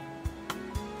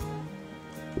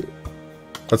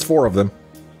 That's 4 of them.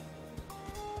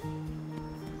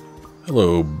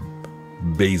 Hello,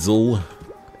 Basil.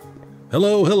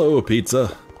 Hello, hello,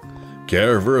 Pizza.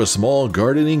 Care for a small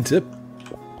gardening tip?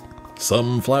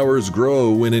 Some flowers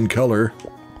grow when in color,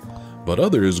 but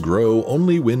others grow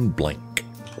only when blank.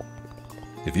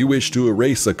 If you wish to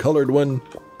erase a colored one,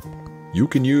 you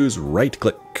can use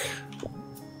right-click.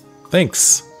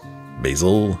 Thanks,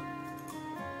 Basil.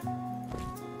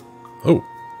 Oh.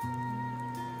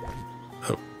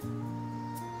 Oh.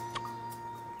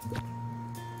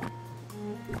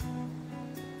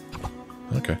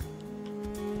 Okay.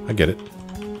 I get it.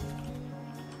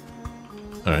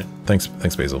 Alright. Thanks,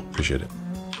 Basil. Appreciate it.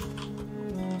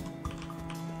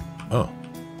 Oh.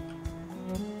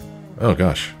 Oh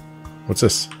gosh. What's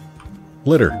this?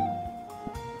 Litter.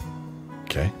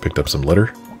 Okay, picked up some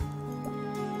litter.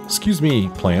 Excuse me,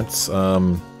 plants.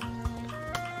 Okay,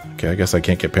 I guess I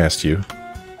can't get past you.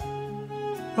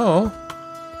 Oh.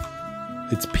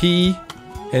 It's Pea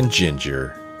and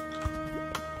Ginger.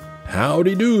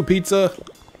 Howdy do, Pizza.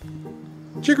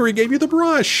 Chicory gave you the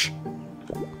brush.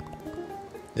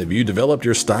 Have you developed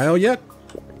your style yet?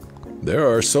 There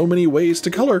are so many ways to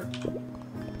color.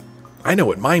 I know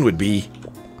what mine would be.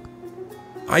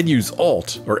 I'd use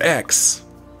Alt or X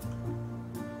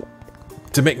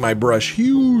to make my brush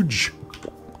huge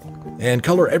and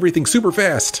color everything super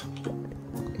fast.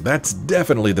 That's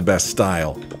definitely the best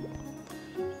style.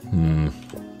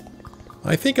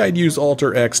 I think I'd use Alt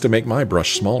or X to make my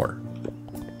brush smaller.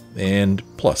 And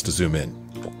plus to zoom in.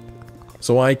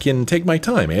 So I can take my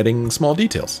time adding small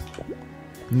details.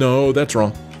 No, that's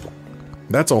wrong.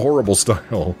 That's a horrible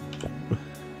style.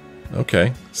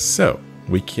 Okay, so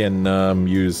we can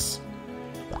use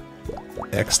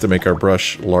X to make our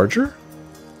brush larger.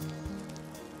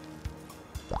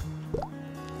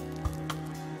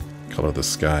 Color the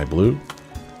sky blue.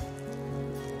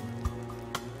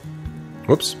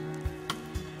 Whoops.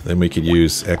 Then we could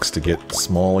use X to get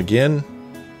small again.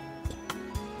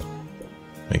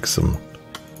 Make some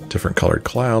different colored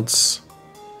clouds.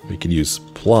 We could use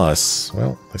plus.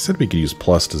 Well, I said we could use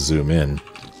plus to zoom in.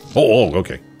 Oh,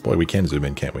 okay. Boy, we can zoom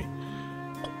in, can't we?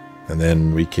 And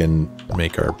then we can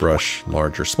make our brush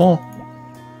large or small.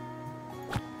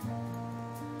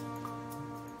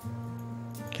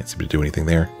 Can't seem to do anything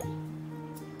there.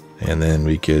 And then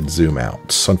we could zoom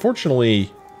out. So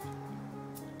unfortunately,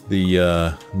 the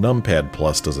numpad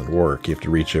plus doesn't work. You have to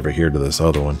reach over here to this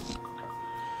other one.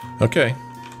 Okay.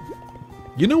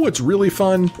 You know what's really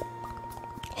fun?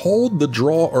 Hold the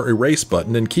draw or erase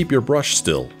button and keep your brush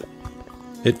still.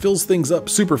 It fills things up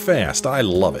super fast. I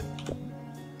love it.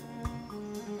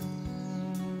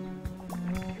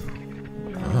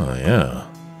 Oh, yeah.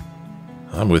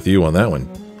 I'm with you on that one.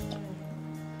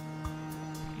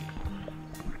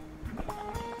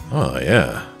 Oh,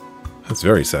 yeah. That's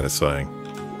very satisfying.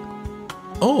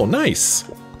 Oh, nice!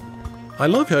 I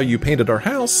love how you painted our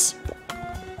house.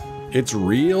 It's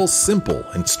real simple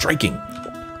and striking.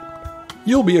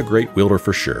 You'll be a great wielder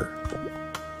for sure.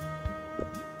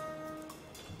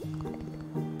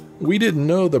 We didn't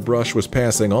know the brush was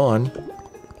passing on.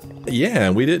 Yeah,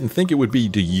 and we didn't think it would be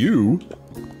to you.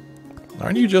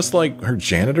 Aren't you just like her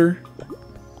janitor?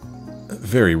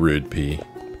 Very rude, P.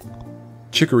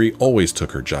 Chicory always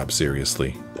took her job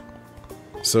seriously.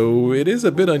 So it is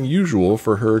a bit unusual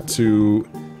for her to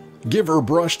give her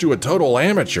brush to a total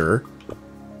amateur.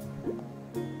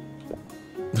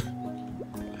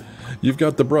 You've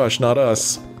got the brush, not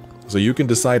us, so you can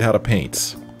decide how to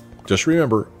paint. Just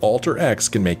remember, Alt or X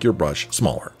can make your brush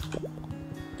smaller.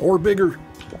 Or bigger.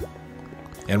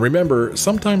 And remember,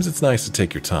 sometimes it's nice to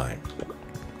take your time.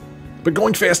 But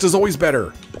going fast is always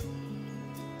better.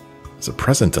 There's a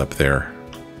present up there.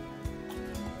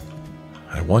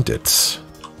 I want it.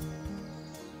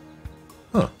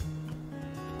 Huh.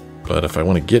 But if I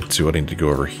want to get to it, I need to go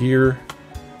over here.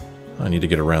 I need to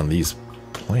get around these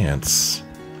plants.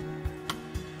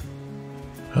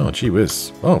 Oh, gee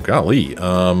whiz. Oh, golly.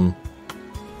 Oh,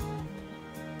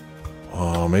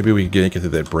 maybe we can get through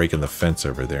that break in the fence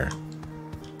over there.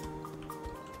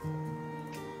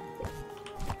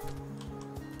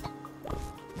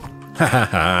 Ha ha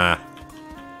ha.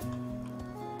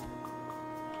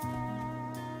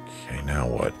 Okay, now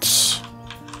what?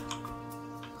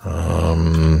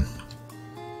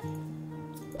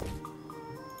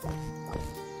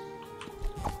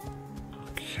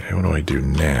 Okay, what do I do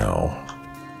now?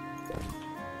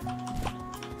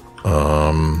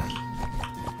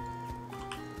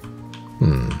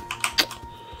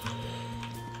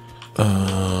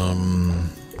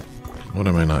 What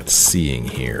am I not seeing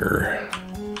here?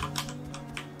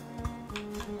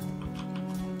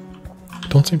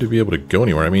 Don't seem to be able to go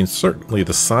anywhere. I mean, certainly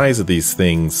the size of these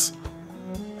things...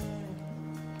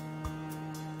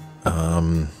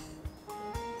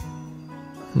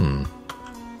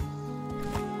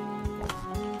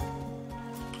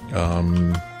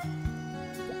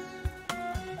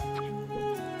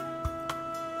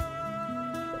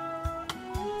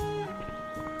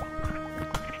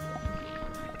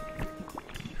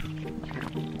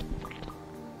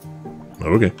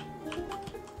 Okay.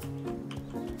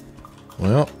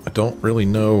 Well, I don't really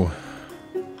know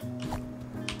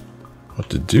what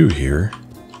to do here.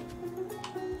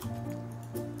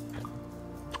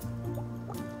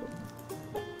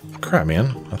 Crap,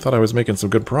 man. I thought I was making some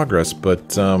good progress, but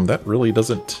that really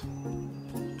doesn't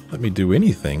let me do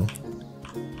anything.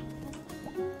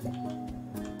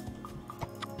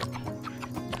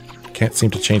 Can't seem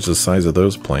to change the size of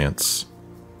those plants.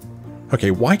 Okay,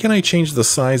 why can I change the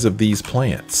size of these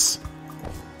plants?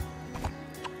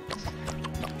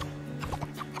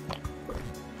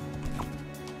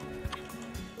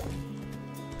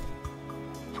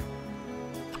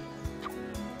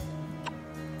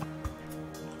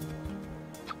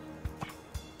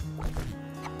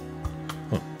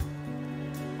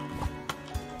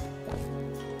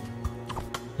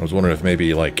 I was wondering if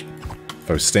maybe, like, if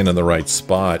I was standing in the right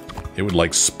spot, it would,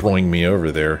 like, spring me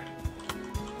over there.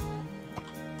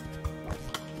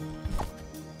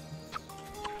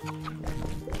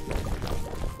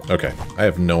 Okay, I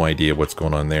have no idea what's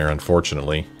going on there,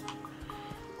 unfortunately.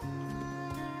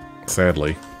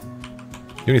 Sadly.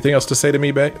 You anything else to say to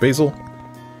me, Basil?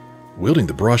 Wielding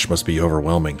the brush must be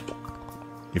overwhelming.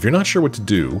 If you're not sure what to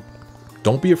do,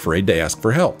 don't be afraid to ask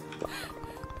for help.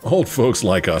 Old folks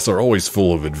like us are always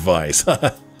full of advice.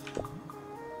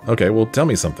 Okay, well, tell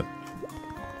me something.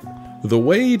 The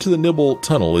way to the Nibble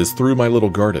Tunnel is through my little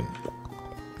garden.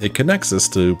 It connects us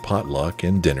to potluck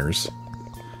and dinners,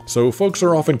 so folks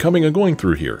are often coming and going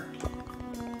through here.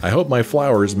 I hope my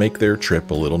flowers make their trip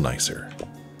a little nicer.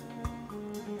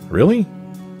 Really?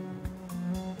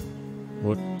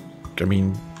 What? I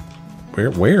mean,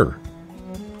 where?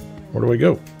 Where do I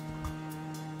go?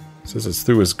 It says it's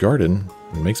through his garden.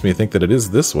 It makes me think that it is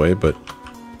this way, but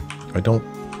I don't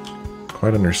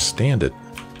quite understand it.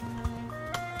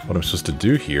 What I'm supposed to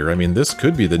do here. I mean, this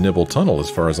could be the Nibble Tunnel as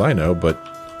far as I know, but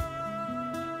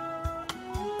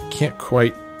I can't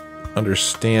quite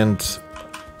understand.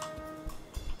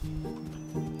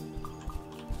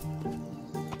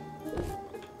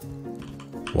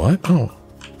 What? Oh.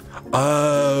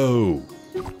 Oh!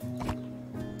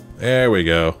 There we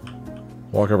go.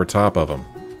 Walk over top of them.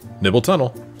 Nibble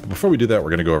Tunnel. before we do that, we're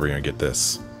going to go over here and get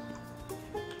this.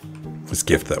 This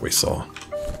gift that we saw.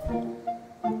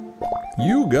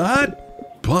 You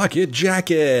got pocket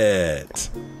jacket.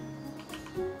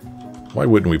 Why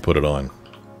wouldn't we put it on?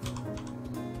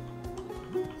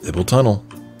 Nibble tunnel.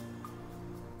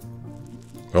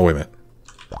 Oh, wait a minute.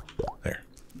 There.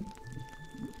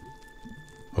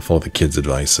 I'll follow the kids'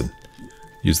 advice and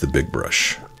use the big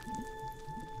brush.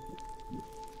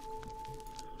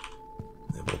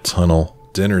 Nibble tunnel.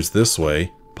 Dinner's this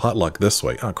way. Potluck this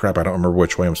way. Oh, crap. I don't remember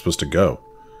which way I'm supposed to go.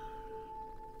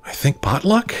 I think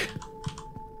potluck?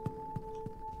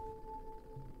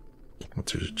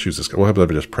 Let's choose this guy. What happens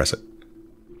if I just press it?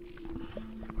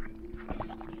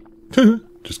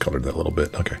 Just colored that a little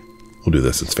bit. Okay. We'll do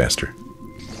this. It's faster.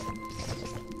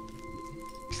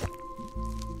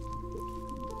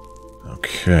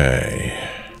 Okay.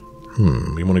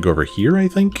 We want to go over here, I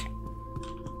think?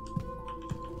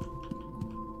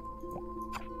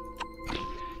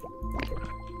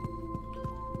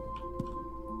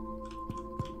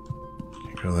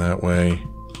 Can't go that way.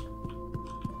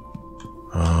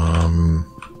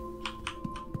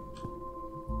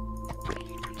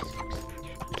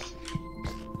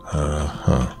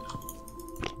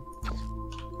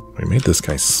 We made this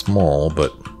guy small,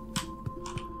 but...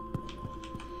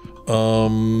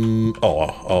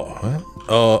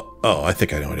 I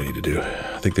think I know what I need to do.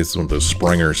 I think this is one of those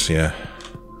springers, yeah.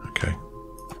 Okay.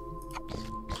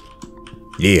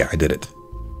 Yeah, I did it.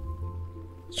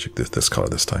 Let's check this color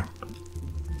this time.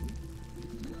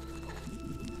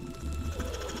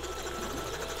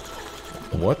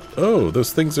 What? Oh,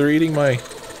 those things are eating my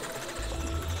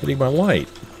light.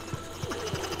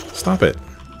 Stop it.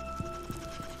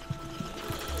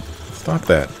 Stop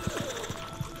that.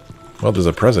 Well, there's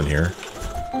a present here.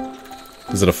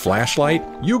 Is it a flashlight?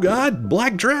 You got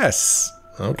black dress.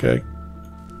 Okay.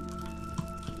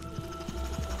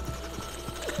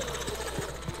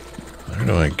 Where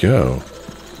do I go?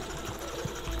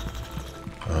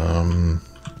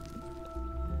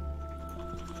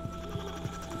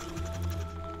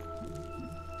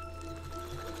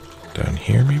 Down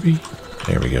here, maybe?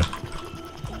 There we go.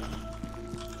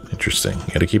 Interesting.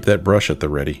 Gotta keep that brush at the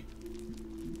ready.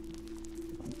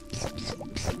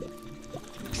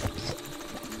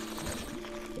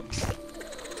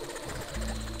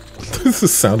 The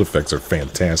sound effects are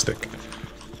fantastic.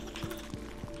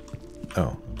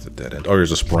 Oh, it's a dead end. Oh,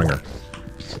 here's a springer.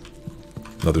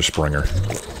 Another springer.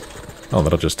 Oh,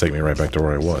 that'll just take me right back to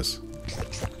where I was.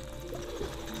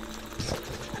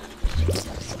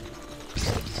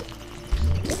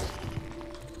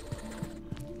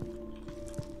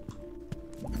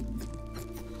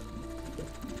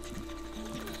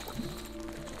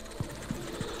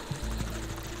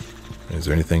 Is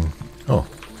there anything? Oh.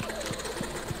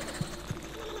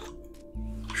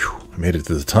 Whew, I made it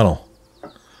to the tunnel.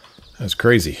 That's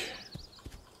crazy.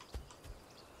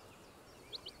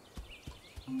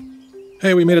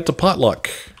 Hey, we made it to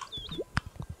potluck.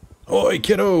 Oi,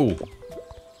 kiddo!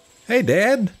 Hey,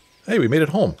 Dad! Hey, we made it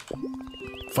home.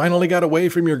 Finally got away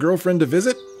from your girlfriend to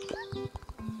visit?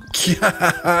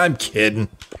 I'm kidding.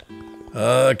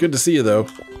 Good to see you, though.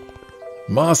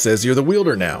 Ma says you're the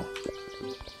wielder now.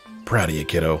 Proud of you,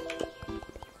 kiddo.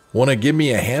 Want to give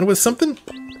me a hand with something?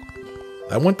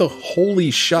 I want the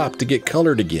holy shop to get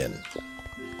colored again.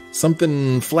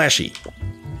 Something flashy.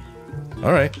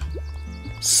 Alright.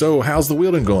 So, how's the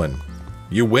wielding going?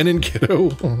 You winning,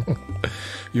 kiddo?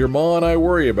 Your ma and I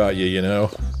worry about you, you know.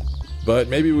 But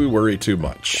maybe we worry too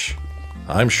much.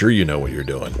 I'm sure you know what you're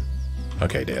doing.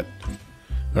 Okay, Dad.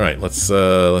 Alright, let's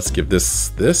give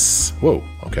this. Whoa,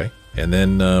 okay. And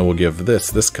then we'll give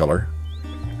this color.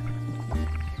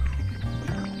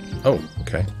 Oh,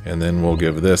 okay. And then we'll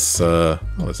give this, well,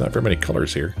 there's not very many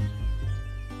colors here.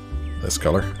 This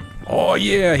color. Oh,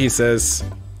 yeah, he says.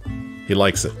 He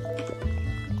likes it.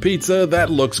 Pizza, that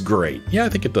looks great. Yeah, I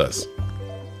think it does.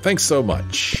 Thanks so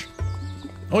much.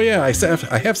 Oh, yeah, I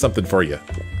have something for you.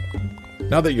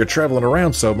 Now that you're traveling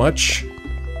around so much,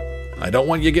 I don't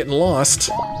want you getting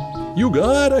lost. You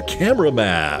got a camera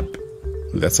map.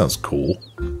 Ooh, that sounds cool.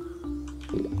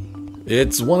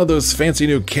 It's one of those fancy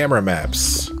new camera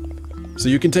maps. So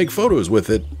you can take photos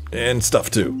with it, and stuff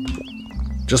too.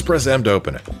 Just press M to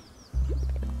open it.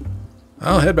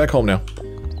 I'll head back home now.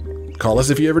 Call us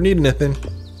if you ever need anything.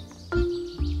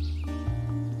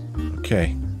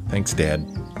 Okay, thanks, Dad.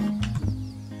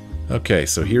 Okay,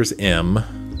 so here's M.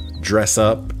 Dress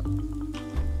up.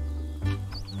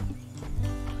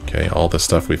 Okay, all the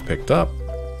stuff we've picked up.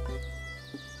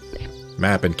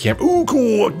 Map and camp. Ooh,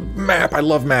 cool! Map! I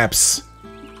love maps!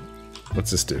 What's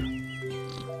this do?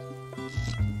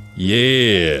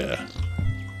 Yeah.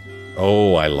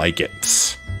 Oh, I like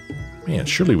it. Man,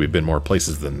 surely we've been more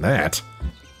places than that.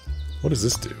 What does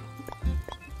this do?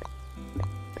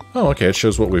 Oh, okay, it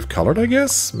shows what we've colored, I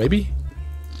guess? Maybe?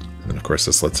 And of course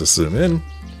this lets us zoom in.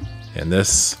 And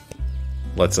this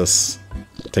lets us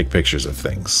take pictures of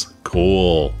things.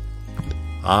 Cool.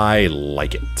 I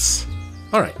like it.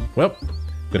 Alright, well,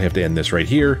 gonna have to end this right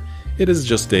here. It is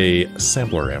just a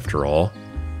sampler after all.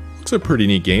 Looks a pretty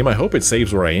neat game. I hope it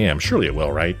saves where I am. Surely it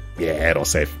will, right? Yeah, it'll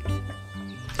save.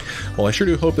 Well, I sure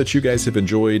do hope that you guys have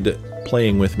enjoyed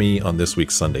playing with me on this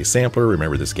week's Sunday Sampler.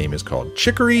 Remember, this game is called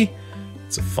Chicory.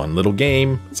 It's a fun little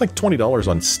game. It's like $20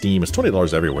 on Steam. It's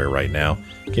 $20 everywhere right now.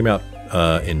 It came out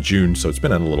in June, so it's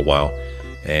been out a little while.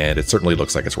 And it certainly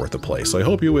looks like it's worth a play. So I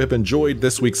hope you have enjoyed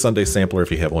this week's Sunday Sampler. If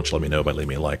you have, why don't you let me know by leaving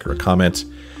me a like or a comment.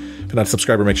 If you're not a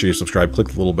subscriber, make sure you subscribe. Click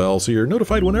the little bell so you're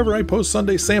notified whenever I post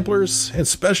Sunday Samplers. And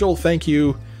special thank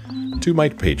you to my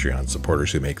Patreon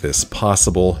supporters who make this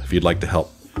possible. If you'd like to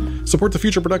help support the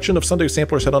future production of Sunday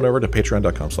Samplers, head on over to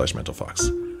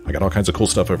patreon.com/mentalfox. I got all kinds of cool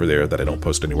stuff over there that I don't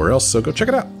post anywhere else, so go check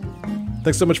it out.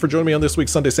 Thanks so much for joining me on this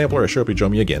week's Sunday Sampler. I sure hope you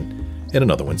join me again in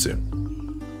another one soon.